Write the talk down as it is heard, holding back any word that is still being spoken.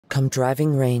Come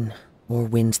driving rain or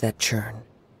winds that churn,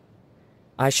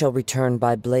 I shall return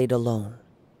by blade alone,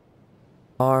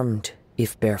 armed,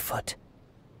 if barefoot,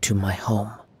 to my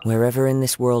home. Wherever in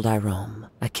this world I roam,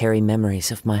 I carry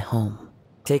memories of my home.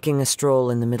 Taking a stroll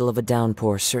in the middle of a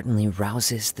downpour certainly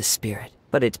rouses the spirit,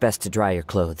 but it's best to dry your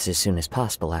clothes as soon as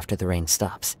possible after the rain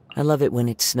stops. I love it when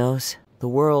it snows. The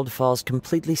world falls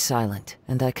completely silent,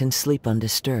 and I can sleep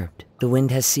undisturbed. The wind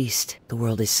has ceased, the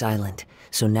world is silent,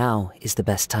 so now is the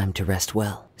best time to rest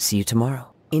well. See you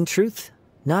tomorrow. In truth,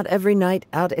 not every night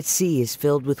out at sea is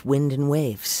filled with wind and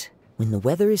waves. When the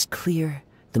weather is clear,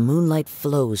 the moonlight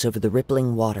flows over the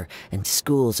rippling water, and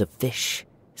schools of fish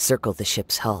circle the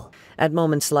ship's hull. At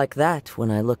moments like that,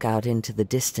 when I look out into the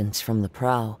distance from the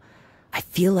prow, I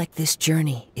feel like this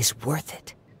journey is worth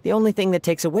it. The only thing that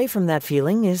takes away from that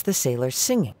feeling is the sailors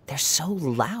singing. They're so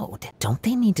loud. Don't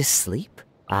they need to sleep?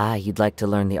 Ah, you'd like to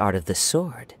learn the art of the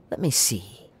sword. Let me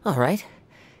see. All right.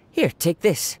 Here, take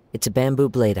this. It's a bamboo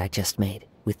blade I just made.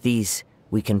 With these,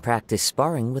 we can practice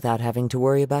sparring without having to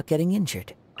worry about getting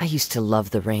injured. I used to love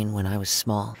the rain when I was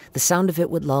small. The sound of it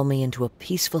would lull me into a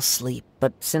peaceful sleep.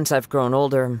 But since I've grown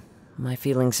older, my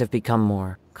feelings have become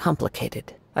more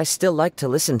complicated. I still like to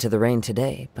listen to the rain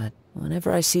today, but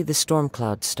whenever I see the storm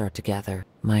clouds start to gather,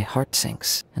 my heart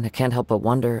sinks, and I can't help but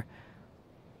wonder,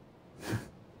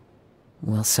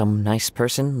 will some nice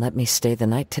person let me stay the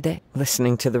night today?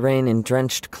 Listening to the rain in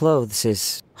drenched clothes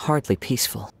is hardly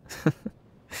peaceful.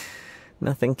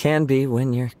 Nothing can be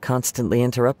when you're constantly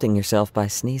interrupting yourself by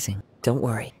sneezing. Don't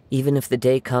worry. Even if the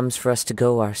day comes for us to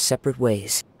go our separate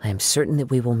ways, I am certain that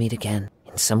we will meet again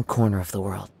in some corner of the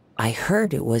world. I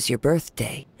heard it was your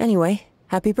birthday. Anyway,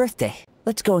 happy birthday.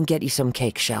 Let's go and get you some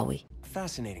cake, shall we?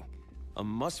 Fascinating. A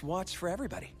must-watch for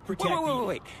everybody.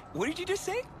 Wait. What did you just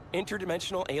say?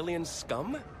 Interdimensional alien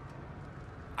scum?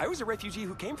 I was a refugee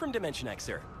who came from Dimension X,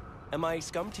 sir. Am I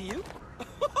scum to you?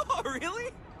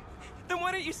 Really? Then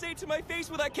why don't you say it to my face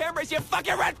with that camera, you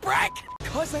fucking red brick?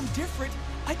 Cause I'm different,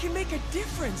 I can make a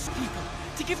difference, people.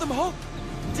 To give them hope.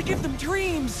 To give them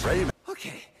dreams.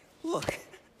 Okay, look.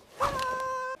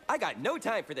 I got no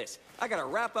time for this. I gotta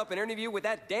wrap up an interview with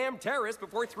that damn terrorist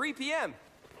before 3 p.m.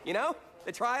 You know?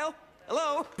 The trial?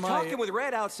 Hello? Talking with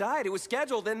Red outside. It was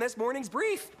scheduled in this morning's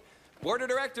brief. Board of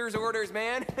directors orders,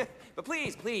 man. But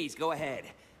please, go ahead.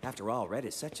 After all, Red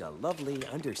is such a lovely,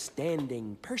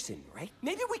 understanding person, right?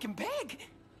 Maybe we can beg.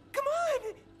 Come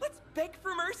on, let's beg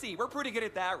for mercy. We're pretty good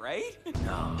at that, right?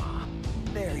 Ah,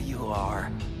 there you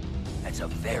are. That's a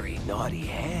very naughty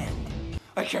hand.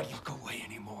 I can't look away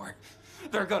anymore.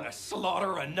 They're gonna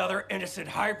slaughter another innocent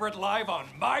hybrid live on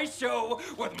my show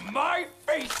with my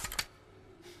face.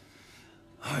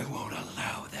 I won't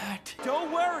allow that.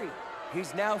 Don't worry.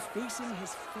 He's now facing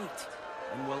his fate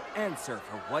and will answer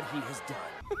for what he has done.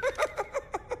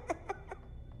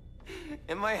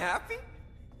 Am I happy?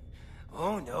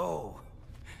 Oh, no.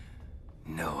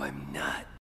 No, I'm not.